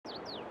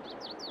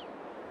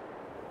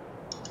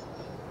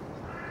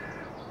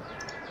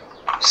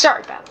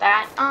Sorry about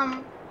that.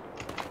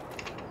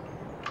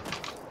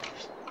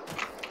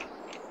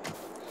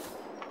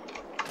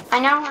 I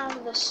now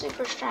have the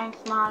super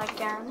strength mod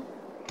again.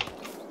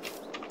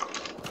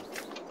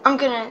 I'm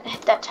gonna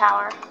hit that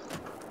tower.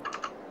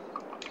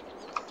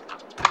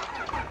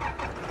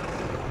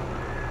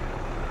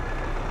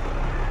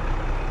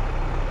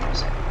 Where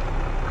is it?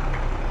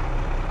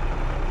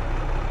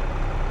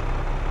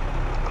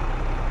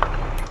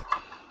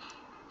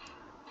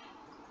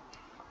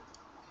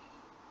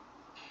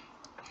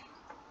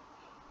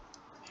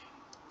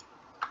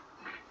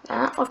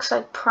 That looks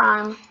like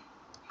prime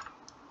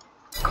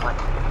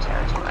collectible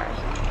territory.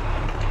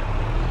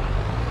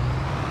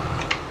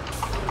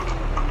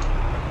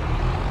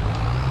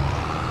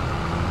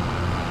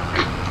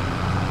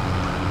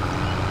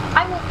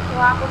 I will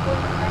probably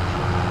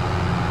eventually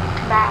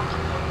come back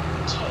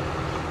and take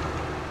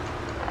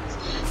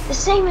the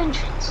same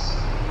entrance.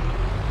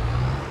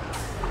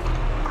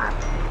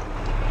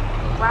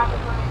 Probably.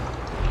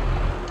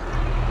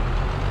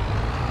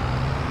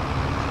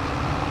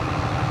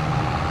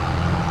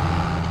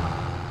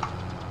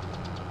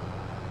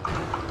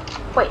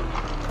 Wait.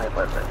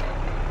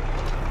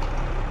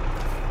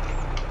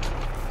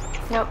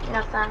 Nope,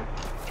 nothing.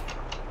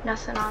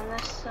 Nothing on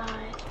this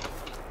side.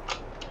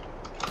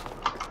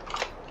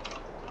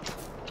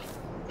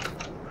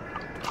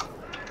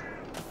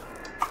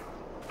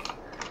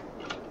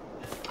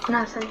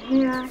 Nothing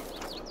here.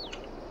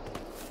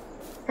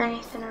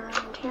 Anything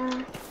around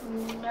here?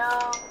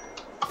 No.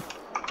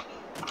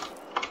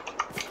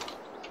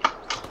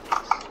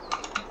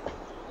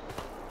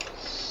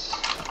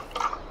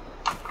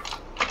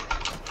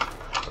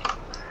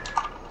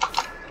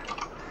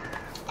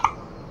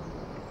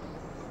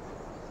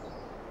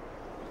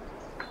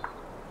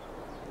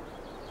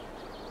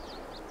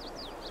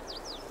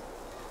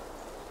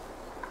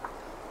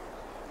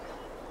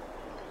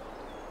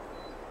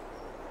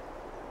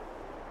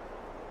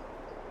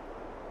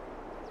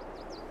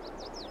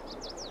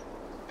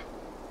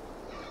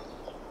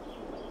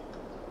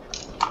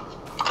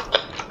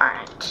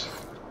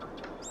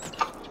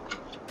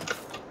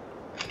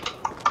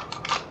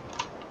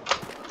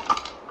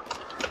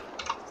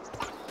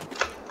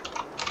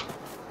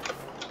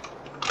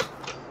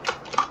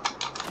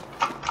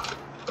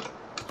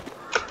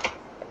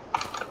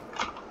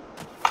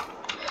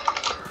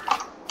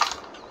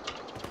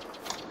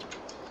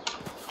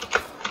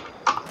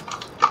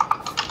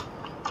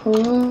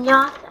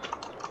 Nothing.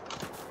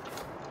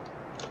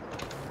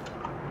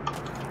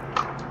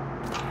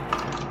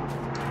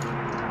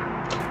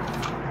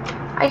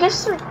 I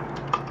guess they're...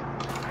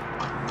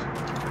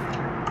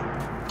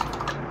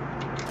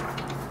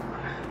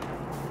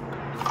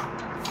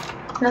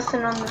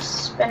 Nothing on the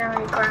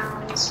spinnery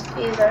grounds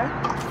either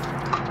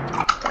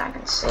that I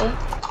can see.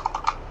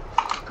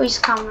 Please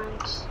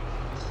comment.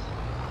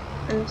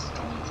 I missed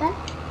anything?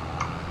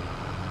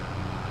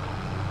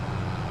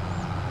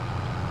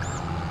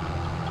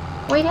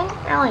 We didn't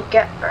really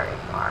get very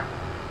far.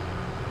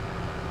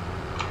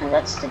 And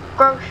that's the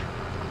grocery.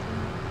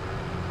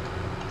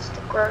 It's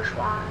the grocery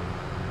line.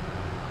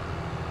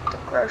 The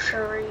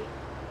grocery.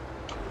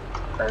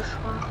 Grocery.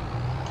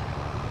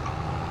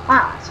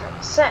 Wow, that's hard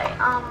to say.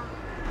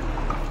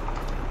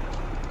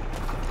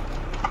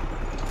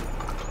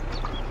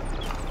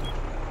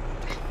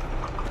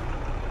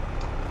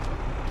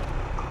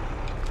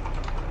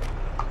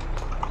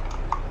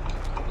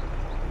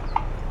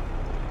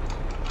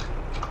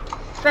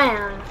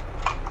 Fan.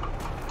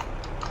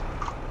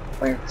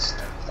 Weird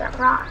stuff that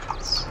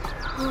rots.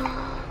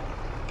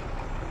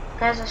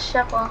 There's a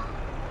shovel.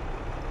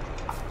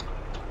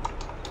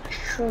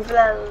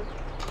 Shovel.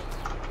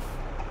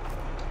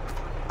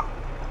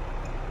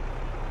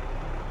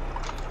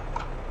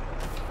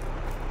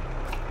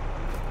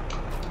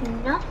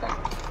 Nothing.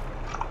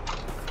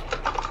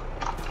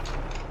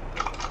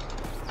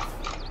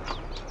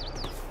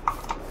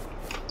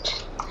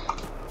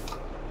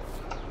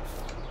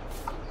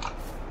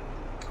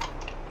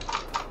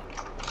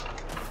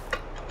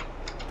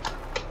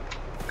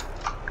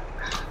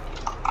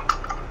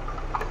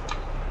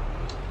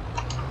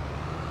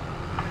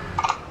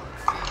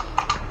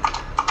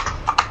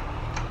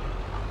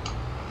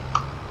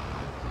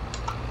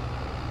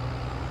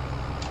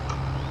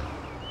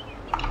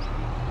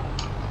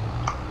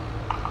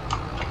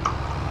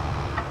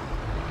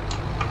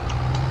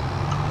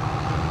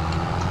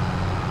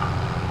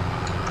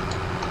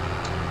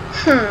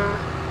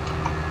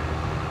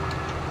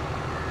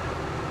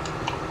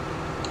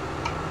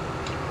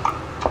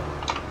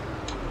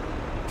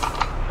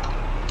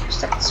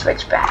 Just have to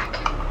switch back.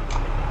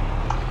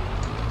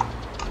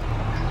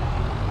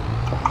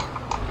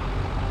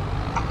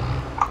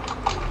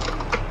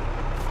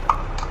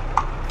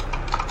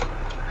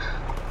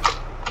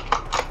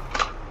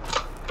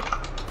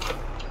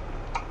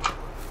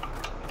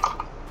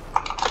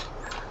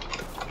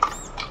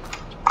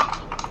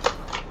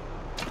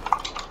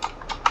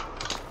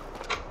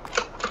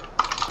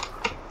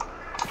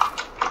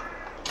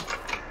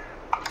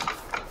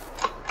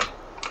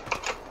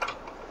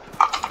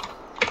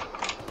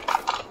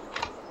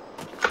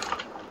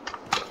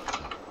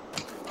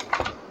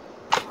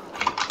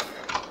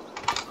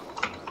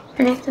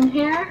 Anything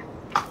here?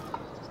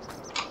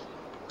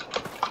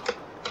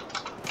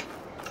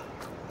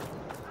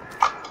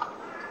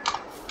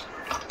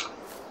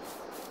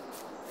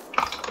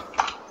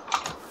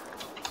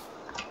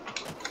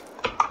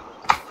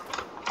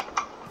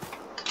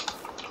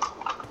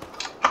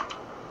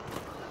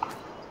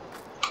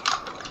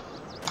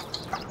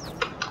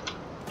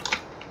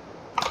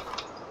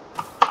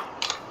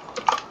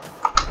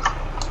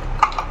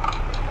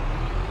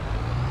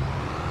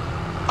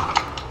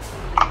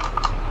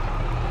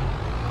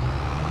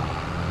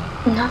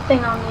 Nothing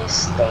on the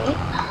estate.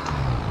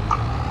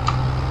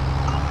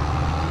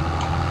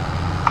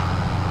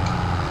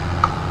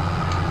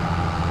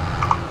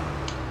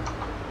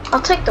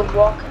 I'll take the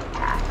walking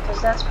path,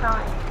 because that's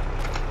probably...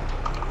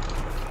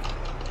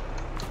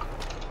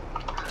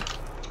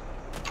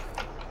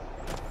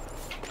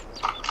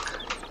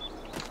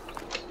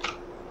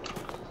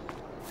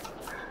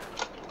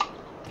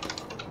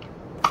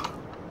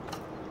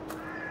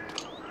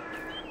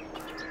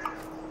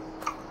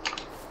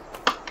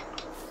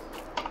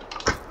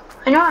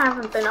 I know I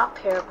haven't been up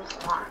here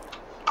before.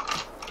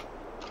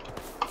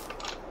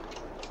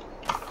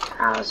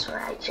 That was where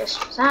I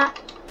just was at.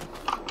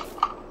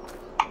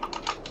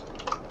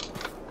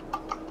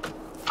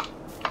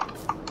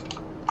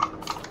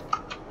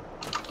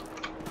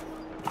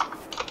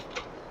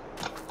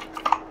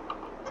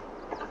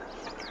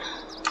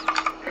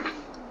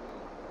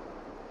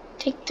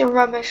 Take the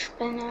rubbish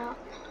bin out.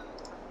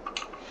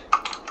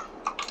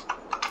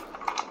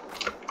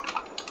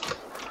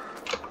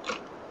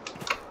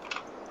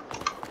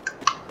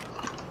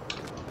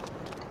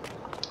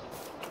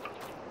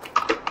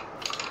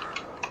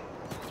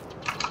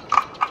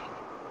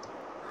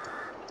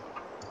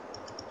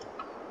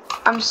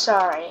 I'm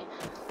sorry,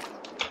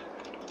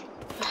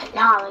 but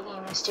now the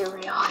game is too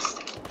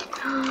realistic.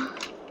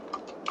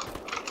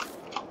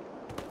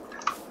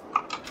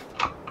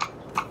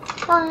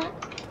 What?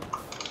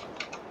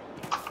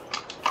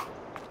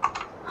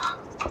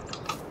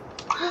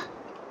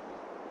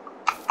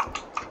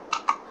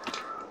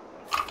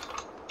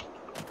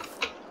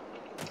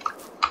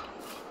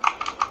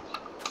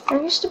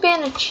 There used to be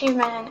an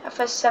achievement in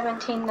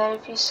fs17 that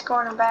if you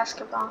score in a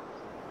basketball.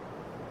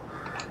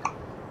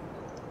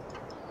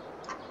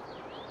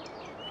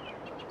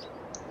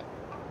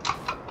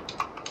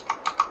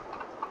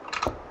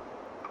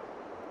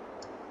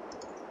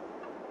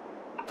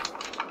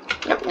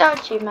 Nope, no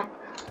achievement.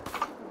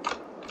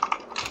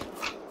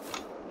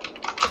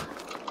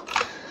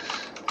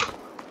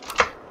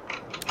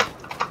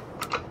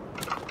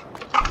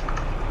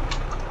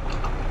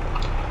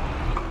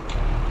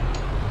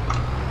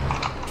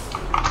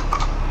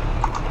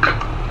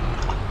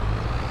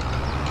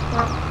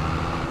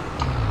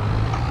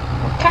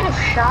 I'm kind of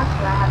shocked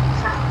that I haven't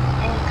found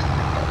any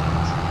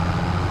collectibles.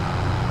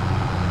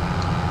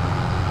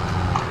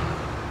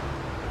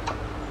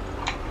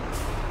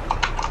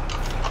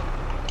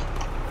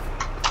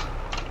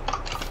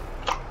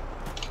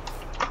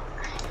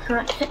 I'm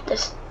gonna hit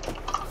this.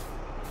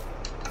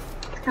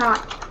 It's kind of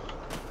like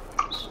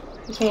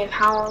reminds me of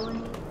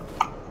Halloween.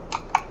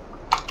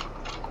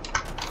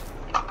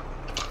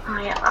 Oh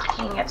yeah, I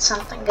can get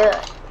something good.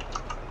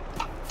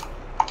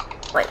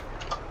 Wait.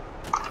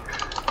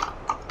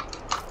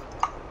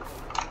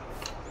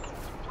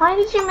 Why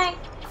did you make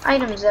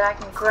items that I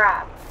can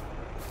grab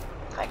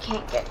if I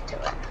can't get to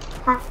it?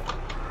 Huh?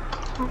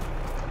 Huh?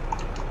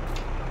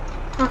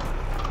 Huh?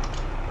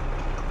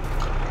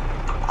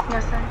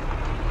 Nothing.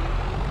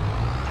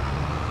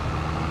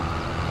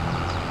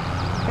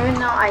 Even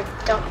though I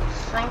don't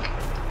think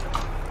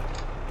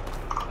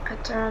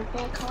that there would be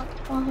a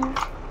collectible here.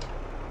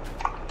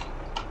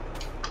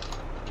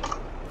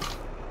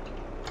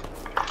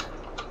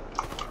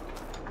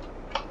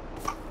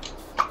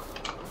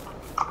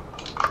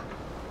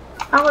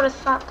 I would have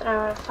thought that I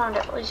would have found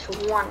at least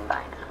one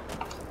by now.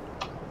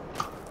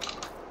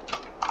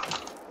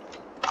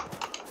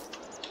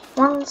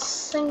 One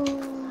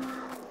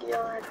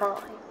singular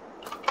calling.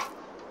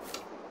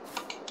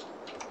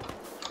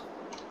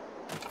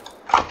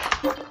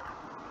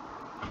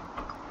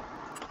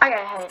 I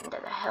gotta head into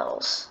the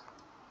hills.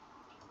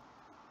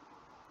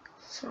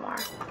 Some more.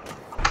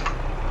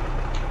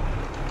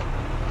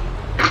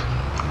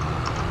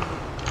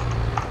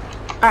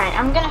 Alright,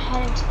 I'm gonna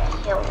head into the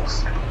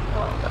hills a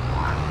little bit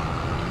more.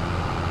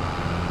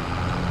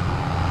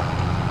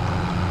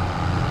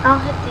 I'll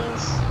hit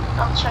these,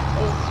 I'll check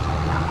these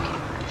without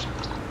camera or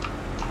something.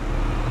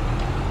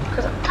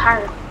 Because I'm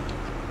tired.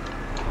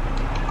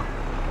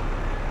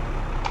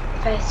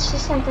 If I see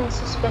something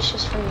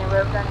suspicious from the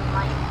road, then I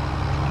might.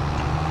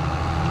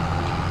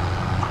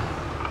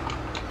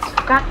 So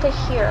I've got to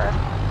here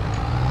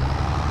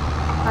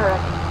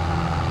already.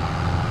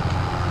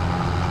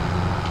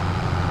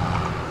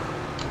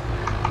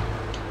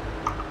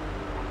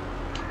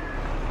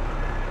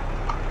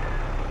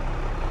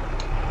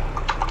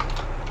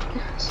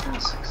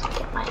 Sounds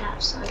like it might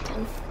have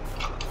something.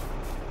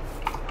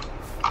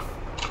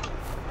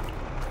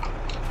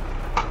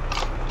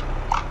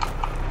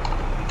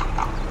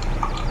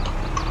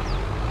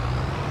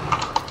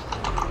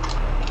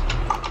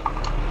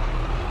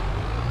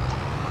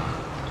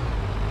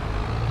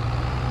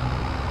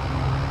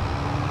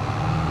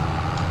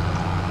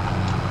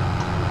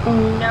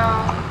 No.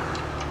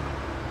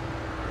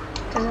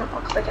 Doesn't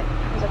look like it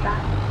has a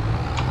back.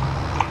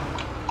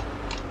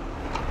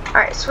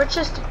 Alright,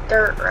 switches to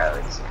dirt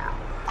roads now.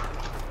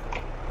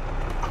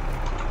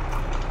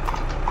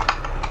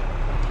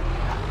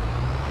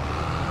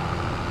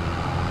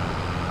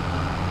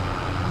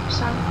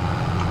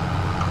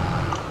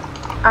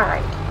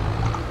 Alright.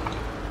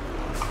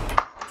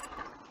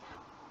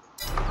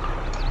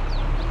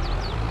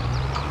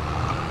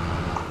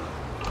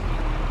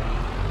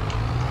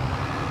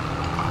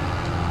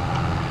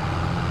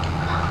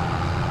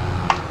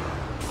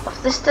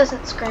 If this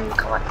doesn't scream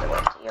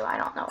collectible to you, I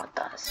don't know what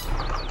does.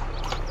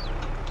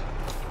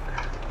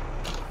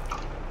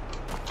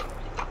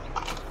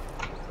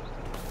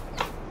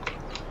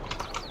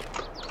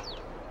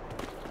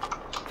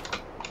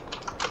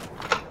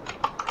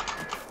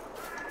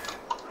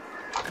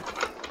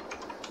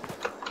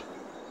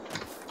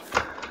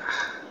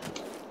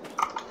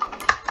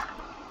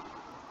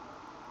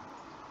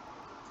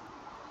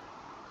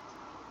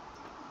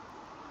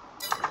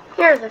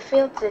 Here are the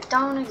fields that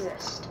don't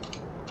exist.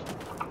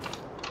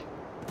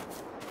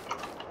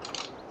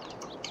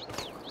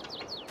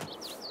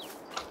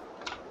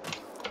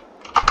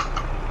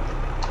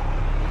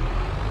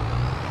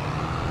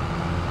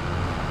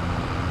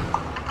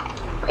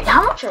 Wait,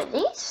 how much are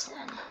these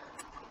then?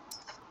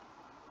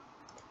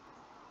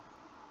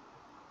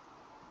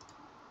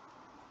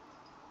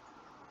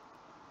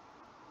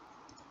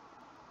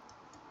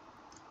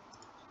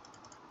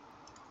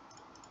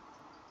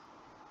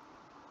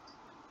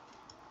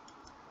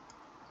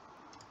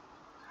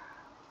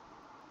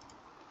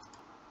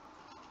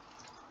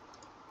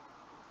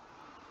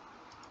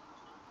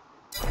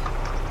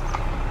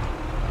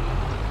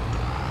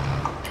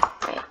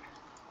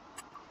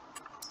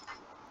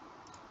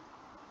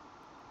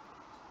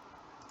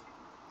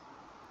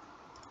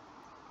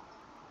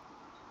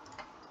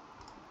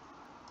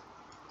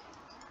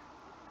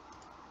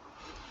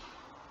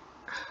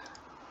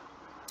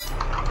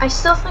 I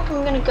still think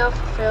I'm gonna go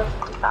for field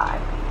 55.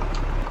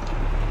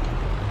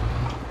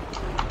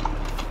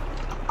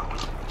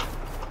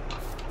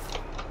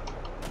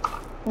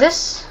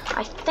 This,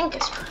 I think,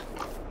 is fine.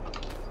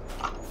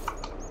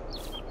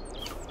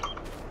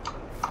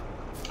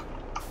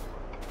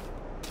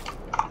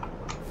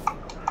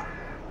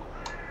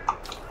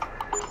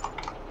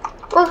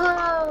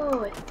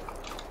 Woohoo!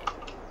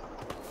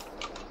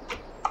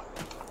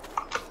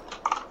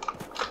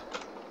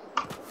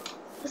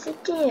 What's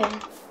it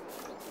doing?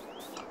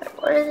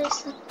 What are they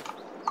saying?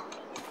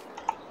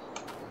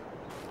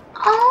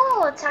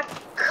 Oh, it's a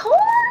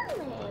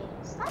corn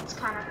maze. That's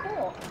kind of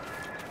cool.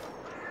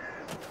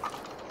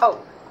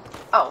 Oh.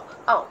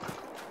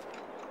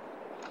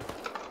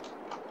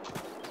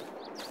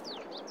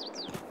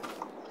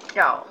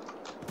 No.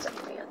 It's a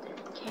field that you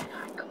can't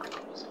hide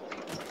collectibles.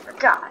 I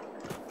forgot.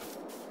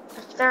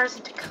 If there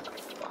isn't a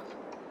collectible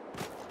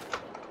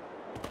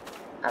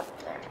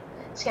up there,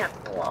 it's gonna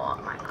blow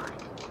up my mind.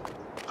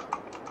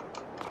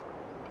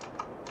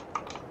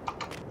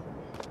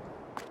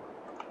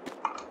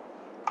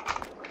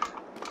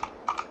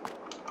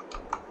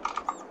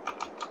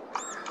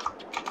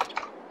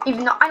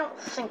 Even though I don't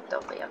think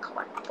there'll be a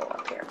collectible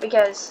up here,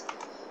 because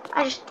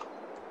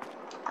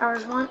there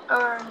was one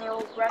over in the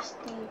old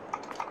rusty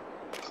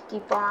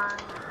barn.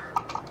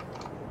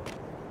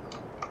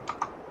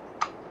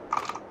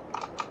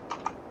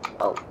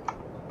 Oh.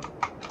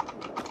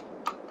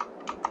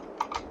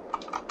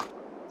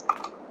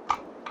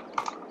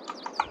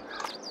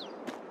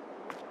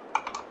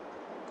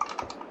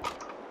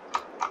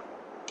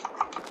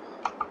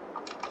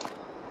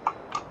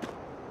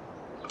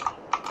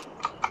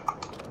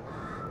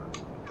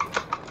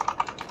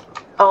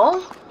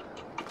 Oh?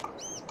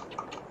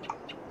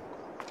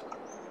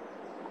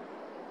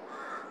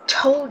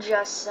 Told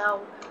ya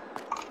so.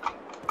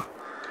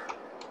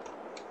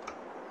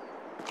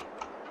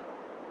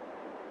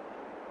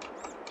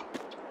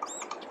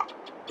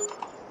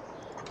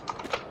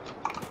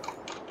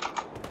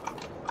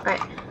 Right.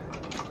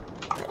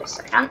 Wait a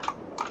second.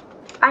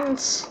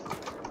 Thanks.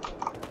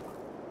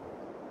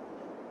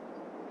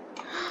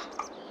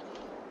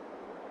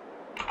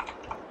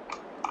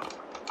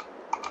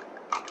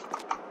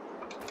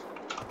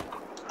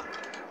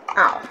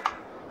 Oh.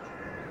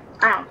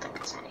 I don't think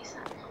it's anything.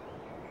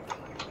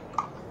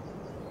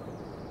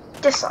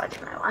 Dislodge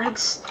my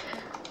legs.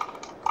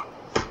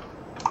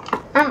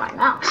 And my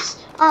mouse.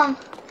 And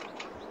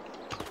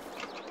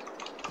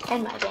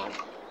my game.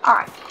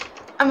 Alright.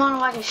 I'm on a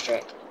lucky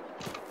streak.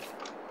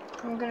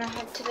 I'm gonna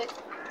head to the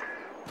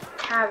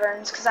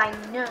caverns because I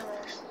know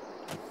there's.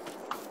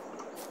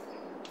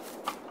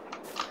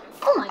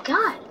 Oh my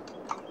god!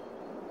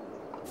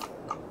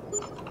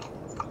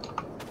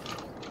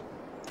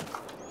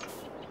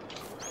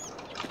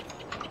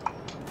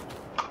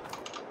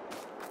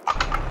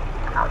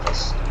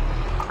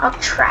 I'll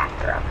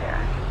tractor up here.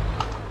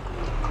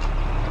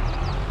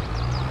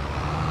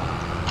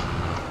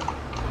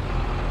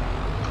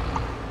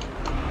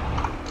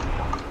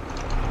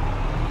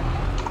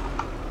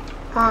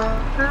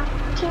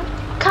 To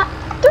cut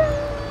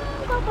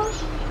through the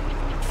bush.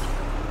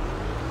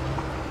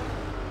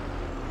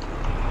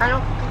 I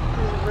don't think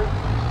this is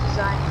originally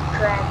designed to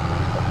drag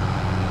people.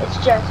 It's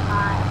just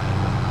my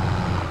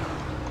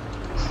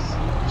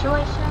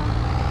situation.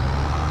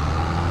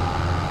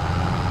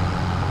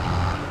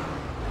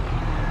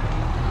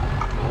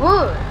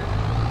 Wood.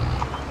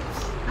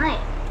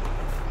 Nice.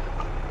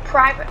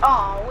 Private.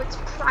 Oh, it's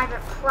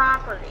private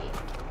property.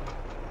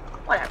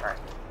 Whatever.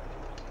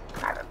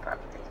 Private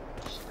property.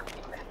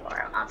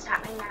 What's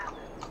happening now?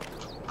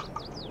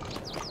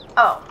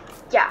 Oh,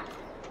 yeah.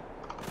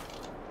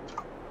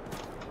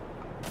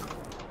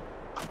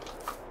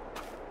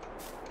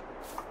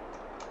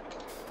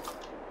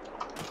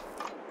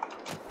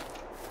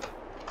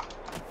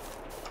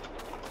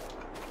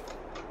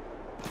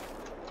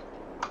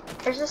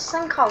 There's this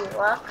thing called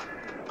luck.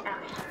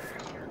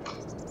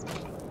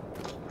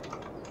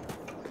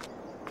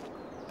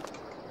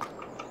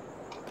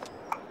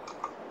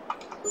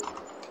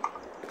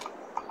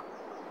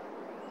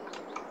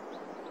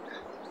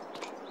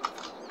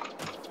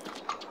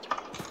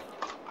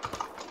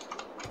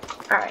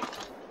 Alright.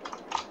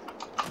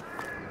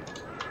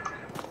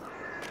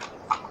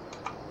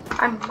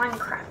 I'm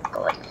Minecraft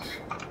glitch.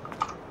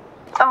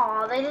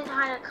 Oh, they didn't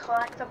hide a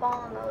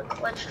collectible in the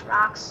glitched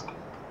rocks.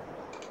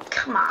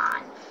 Come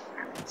on,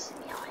 Farming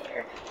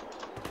Simulator.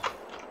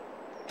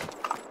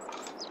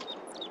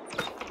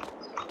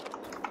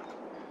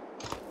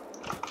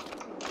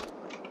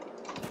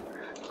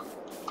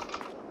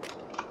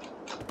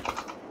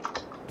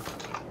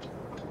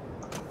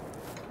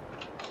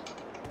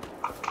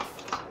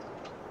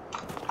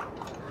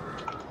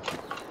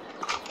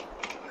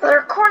 The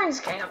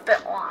recording's getting a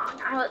bit long.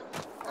 I would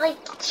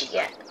like to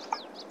get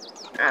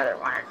another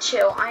one or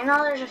two. I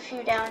know there's a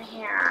few down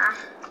here.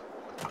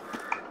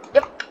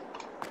 Yep.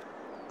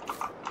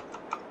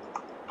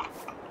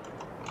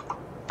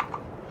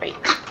 Wait.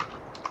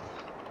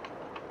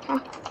 Huh.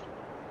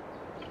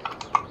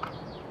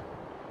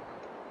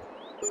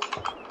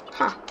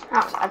 Huh.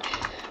 That was odd.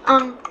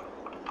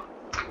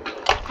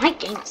 My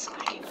game's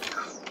lagging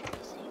crazy.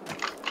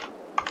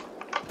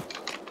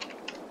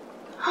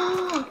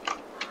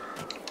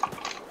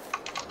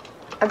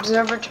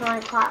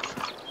 Observatory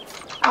platform.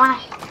 I wanna.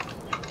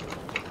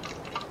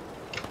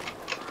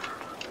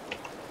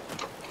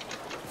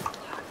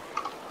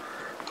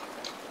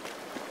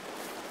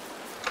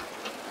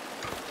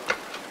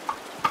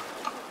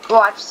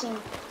 Well, I've seen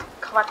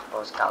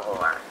collectibles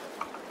galore.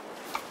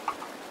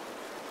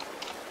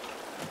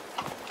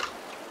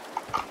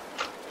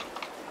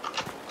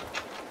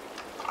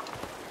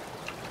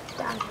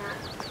 Down here.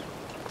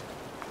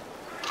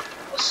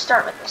 We'll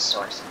start with the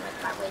source and make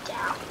my way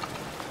down.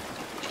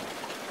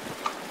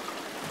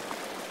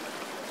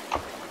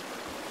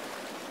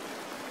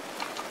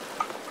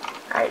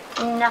 Alright,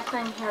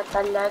 nothing here at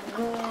the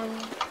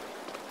lagoon.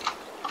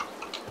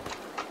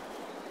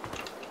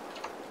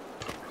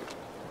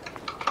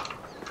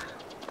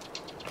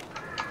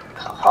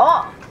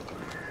 Oh.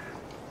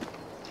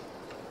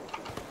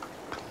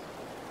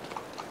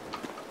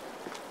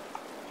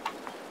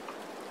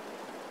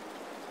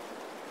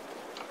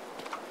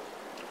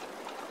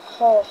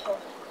 Ho ho.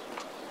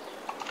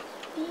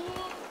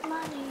 Big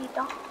money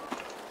dog.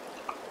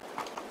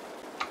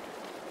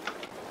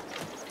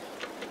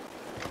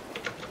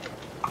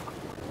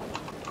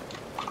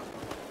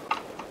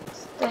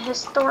 It's the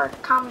historic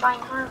combine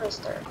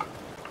harvester.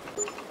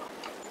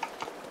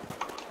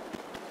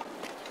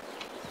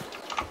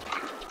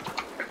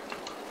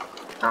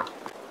 Oh.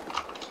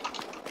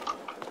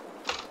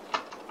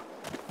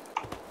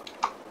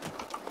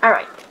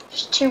 Alright,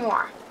 just two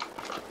more.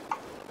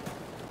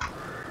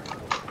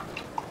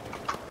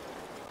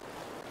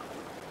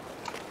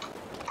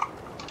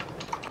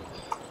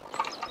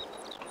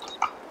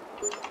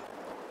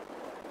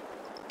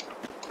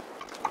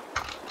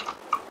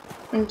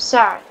 I'm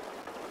sorry,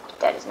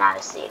 that is not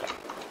a cedar.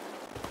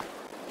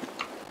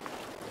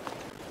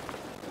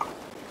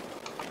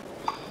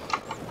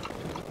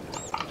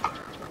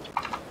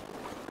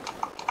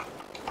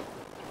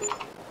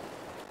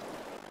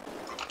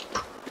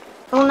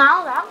 Well,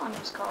 now that one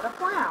is called a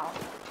plow.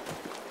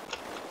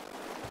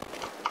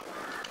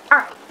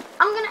 Alright,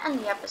 I'm gonna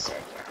end the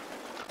episode here.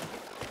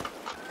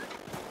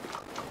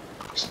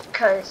 Just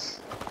because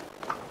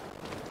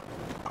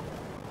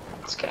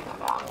it's getting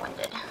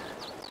long-winded.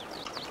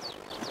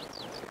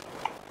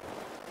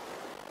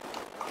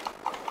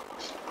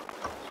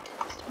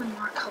 One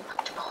more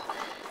collectible.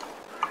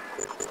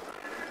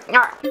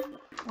 Alright,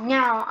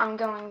 now I'm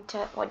going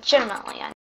to legitimately end.